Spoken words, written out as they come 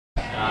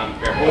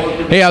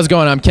Hey, how's it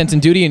going? I'm Kenton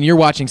and you're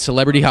watching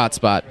Celebrity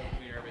Hotspot.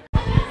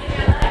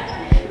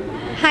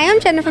 Hi, I'm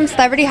Jenna from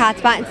Celebrity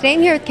Hotspot, and today I'm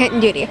here with Kenton.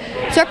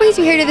 So what brings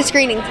you here to the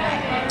screening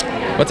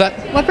today? What's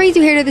that? What brings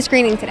you here to the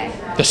screening today?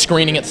 The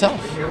screening itself.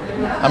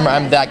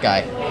 I'm that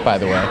guy, by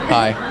the way.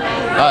 Hi.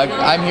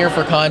 I'm here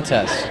for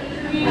contests.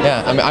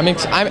 Yeah,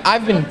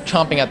 I've been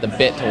chomping at the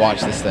bit to watch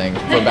this thing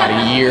for about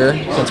a year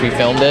since we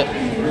filmed it.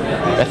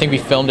 I think we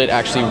filmed it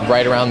actually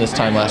right around this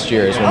time last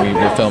year is when we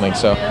were filming.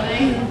 So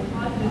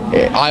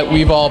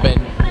we've all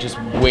been just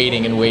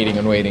waiting and waiting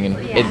and waiting,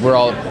 and we're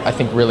all, I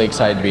think, really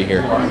excited to be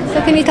here.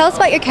 So can you tell us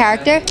about your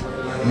character?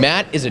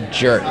 Matt is a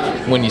jerk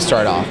when you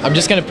start off. I'm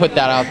just gonna put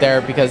that out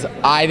there because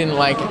I didn't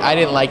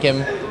like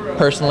him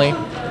personally.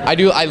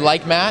 I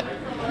like Matt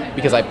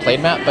because I played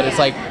Matt, but it's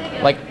like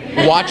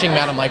watching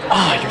Matt, I'm like,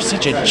 oh, you're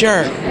such a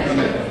jerk.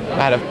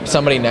 I had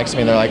somebody next to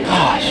me, and they're like,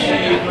 gosh,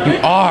 you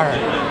are.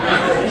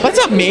 What's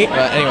up, mate?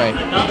 Anyway,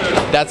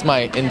 that's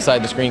my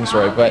inside the screening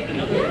story. But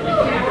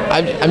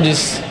I'm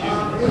just,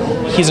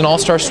 he's an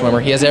all-star swimmer.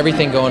 He has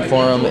everything going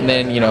for him, and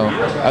then, you know,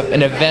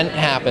 an event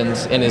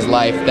happens in his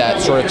life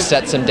that sort of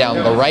sets him down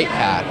the right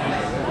path.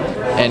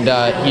 And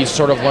he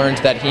sort of learns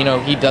that, you know,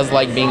 he does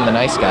like being the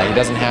nice guy. He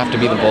doesn't have to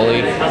be the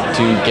bully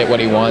to get what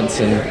he wants,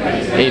 and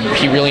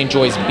he really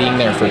enjoys being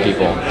there for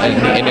people.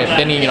 And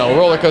then, you know, a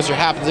roller coaster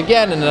happens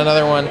again, and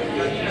another one.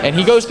 And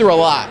he goes through a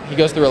lot. He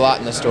goes through a lot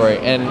in the story,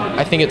 and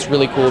I think it's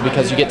really cool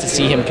because you get to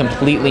see him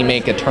completely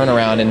make a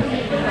turnaround and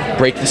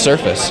break the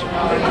surface. So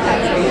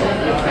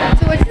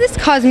what does this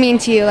cause mean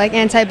to you, like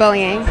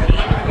anti-bullying?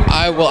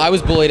 Well, I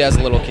was bullied as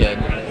a little kid.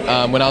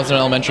 When I was in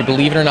elementary,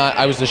 believe it or not,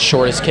 I was the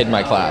shortest kid in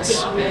my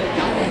class.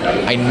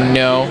 I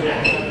know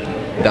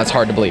that's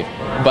hard to believe,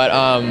 but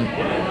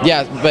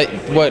yeah. But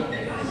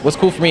what's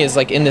cool for me is,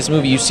 like, in this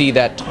movie, you see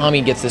that Tommy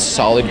gets this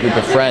solid group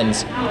of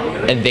friends,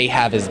 and they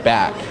have his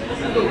back.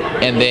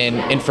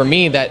 And for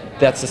me,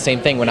 that's the same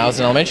thing. When I was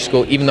in elementary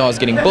school, even though I was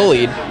getting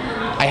bullied,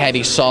 I had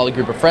a solid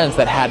group of friends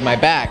that had my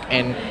back.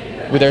 And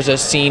there's a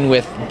scene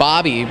with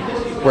Bobby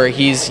where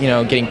he's, you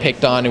know, getting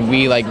picked on, and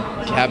we like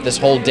have this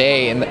whole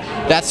day, and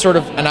that's sort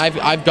of, and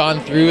I've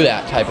gone through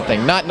that type of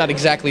thing. Not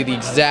exactly the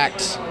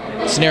exact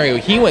scenario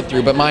he went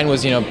through, but mine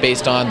was, you know,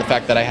 based on the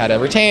fact that I had a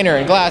retainer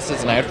and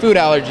glasses, and I had food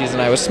allergies,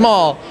 and I was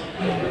small.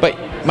 But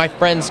my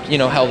friends, you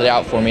know, held it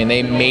out for me, and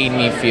they made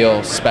me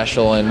feel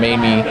special, and made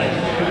me.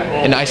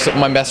 And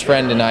my best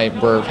friend and I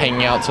were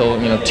hanging out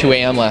till, you know, 2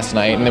 a.m. last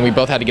night, and then we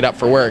both had to get up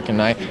for work. And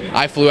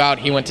I flew out.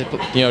 He went to,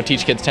 you know,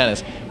 teach kids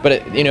tennis. But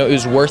it, you know, it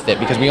was worth it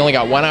because we only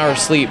got 1 hour of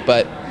sleep.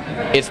 But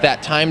it's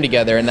that time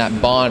together and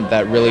that bond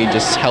that really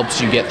just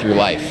helps you get through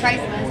life.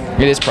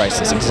 Priceless. It is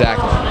priceless,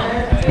 exactly.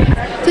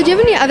 So do you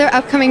have any other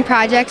upcoming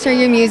projects or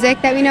your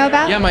music that we know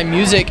about? Yeah, my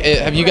music.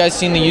 Have you guys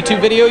seen the YouTube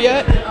video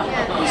yet?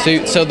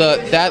 So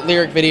that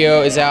lyric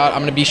video is out. I'm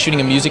going to be shooting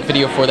a music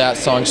video for that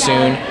song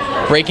soon.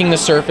 Breaking the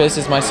Surface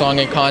is my song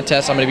in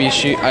contest. I'm going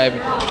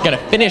to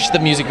finish the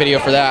music video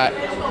for that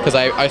because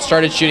I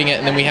started shooting it,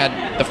 and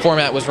then the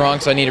format was wrong,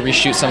 so I need to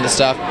reshoot some of the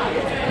stuff.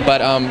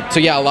 But so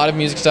yeah, a lot of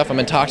music stuff. I'm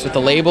in talks with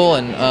the label,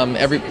 and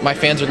my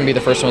fans are going to be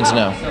the first ones to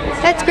know.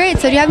 That's great.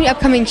 So do you have any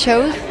upcoming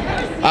shows?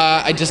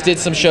 I just did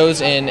some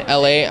shows in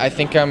LA. I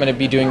think I'm going to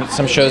be doing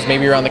some shows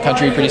maybe around the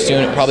country pretty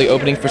soon, probably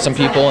opening for some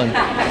people, and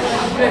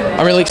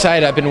I'm really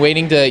excited. I've been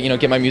waiting to, you know,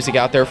 get my music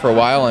out there for a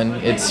while, and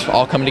it's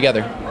all coming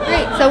together.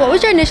 Great. So what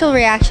was your initial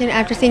reaction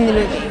after seeing the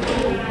movie?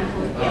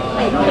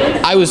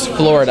 I was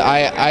floored.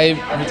 I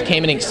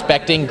came in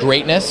expecting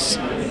greatness,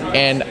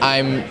 and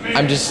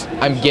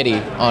I'm giddy,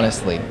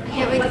 honestly.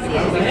 Can't wait to see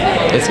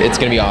it. It's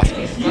gonna be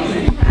awesome.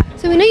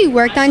 So we know you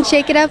worked on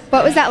Shake It Up.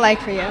 What was that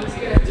like for you?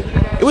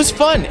 It was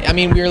fun. I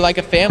mean, we were like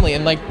a family,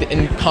 and like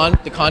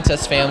the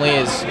contest family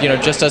is, you know,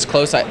 just as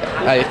close,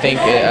 I think,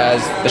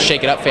 as the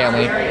Shake It Up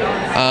family.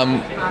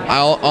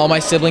 All my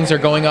siblings are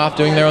going off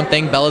doing their own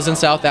thing. Bella's in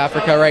South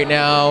Africa right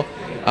now.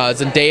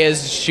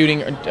 Zendaya's shooting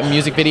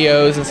music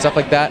videos and stuff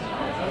like that.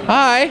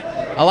 Hi,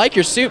 I like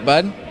your suit,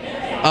 bud.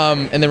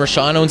 And then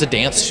Rashawn owns a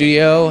dance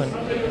studio,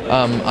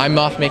 and I'm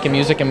off making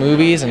music and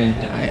movies. And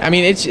I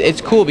mean,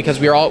 it's cool because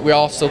we're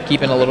all still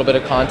keeping a little bit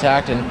of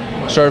contact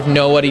and sort of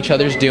know what each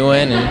other's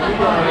doing. And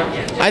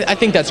I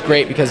think that's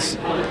great because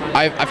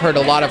I've heard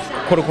a lot of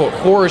quote-unquote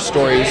horror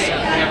stories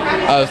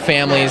of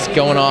families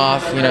going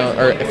off, you know,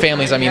 or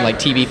families, I mean like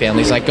TV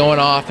families, like going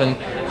off and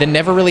then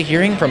never really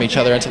hearing from each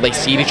other until they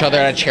see each other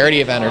at a charity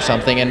event or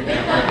something. And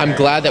I'm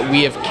glad that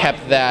we have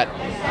kept that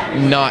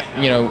not,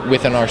 you know,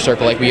 within our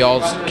circle. Like, we all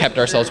kept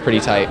ourselves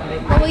pretty tight.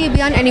 Will you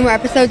be on any more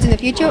episodes in the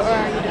future,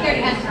 or?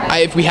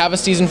 If we have a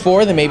season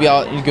 4, then maybe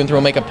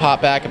we'll make a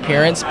pop-back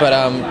appearance. But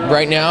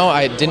right now,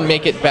 I didn't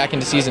make it back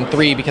into season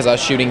 3 because I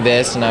was shooting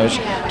this and I was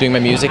doing my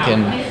music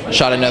and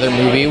shot another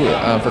movie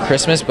for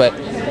Christmas. But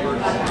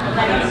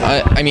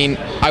I mean,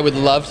 I would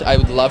love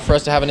for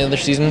us to have another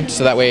season,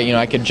 so that way, you know,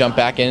 I could jump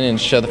back in and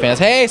show the fans,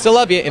 hey, still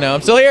love you, you know,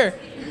 I'm still here,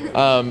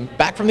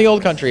 back from the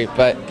old country.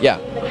 But yeah.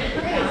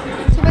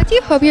 So what do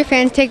you hope your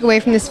fans take away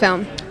from this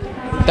film?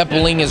 That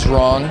bullying is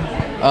wrong,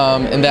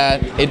 and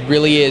that it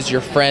really is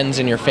your friends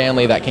and your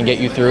family that can get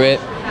you through it.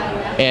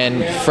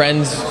 And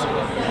friends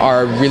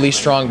our really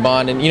strong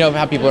bond. And you know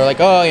how people are like,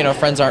 oh, you know,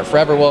 friends aren't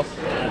forever. Well,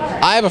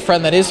 I have a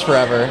friend that is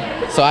forever,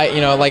 so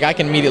I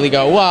can immediately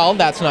go, well,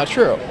 that's not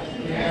true.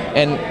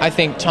 And I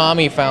think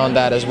Tommy found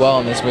that as well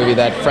in this movie,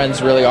 that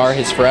friends really are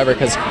his forever,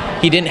 because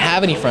he didn't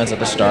have any friends at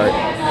the start,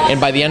 and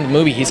by the end of the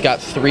movie he's got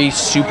 3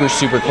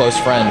 super close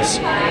friends,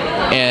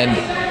 and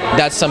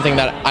that's something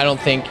that I don't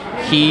think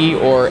he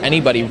or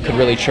anybody could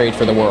really trade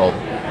for the world.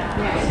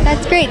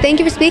 That's great. Thank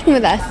you for speaking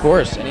with us. Of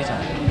course, anytime.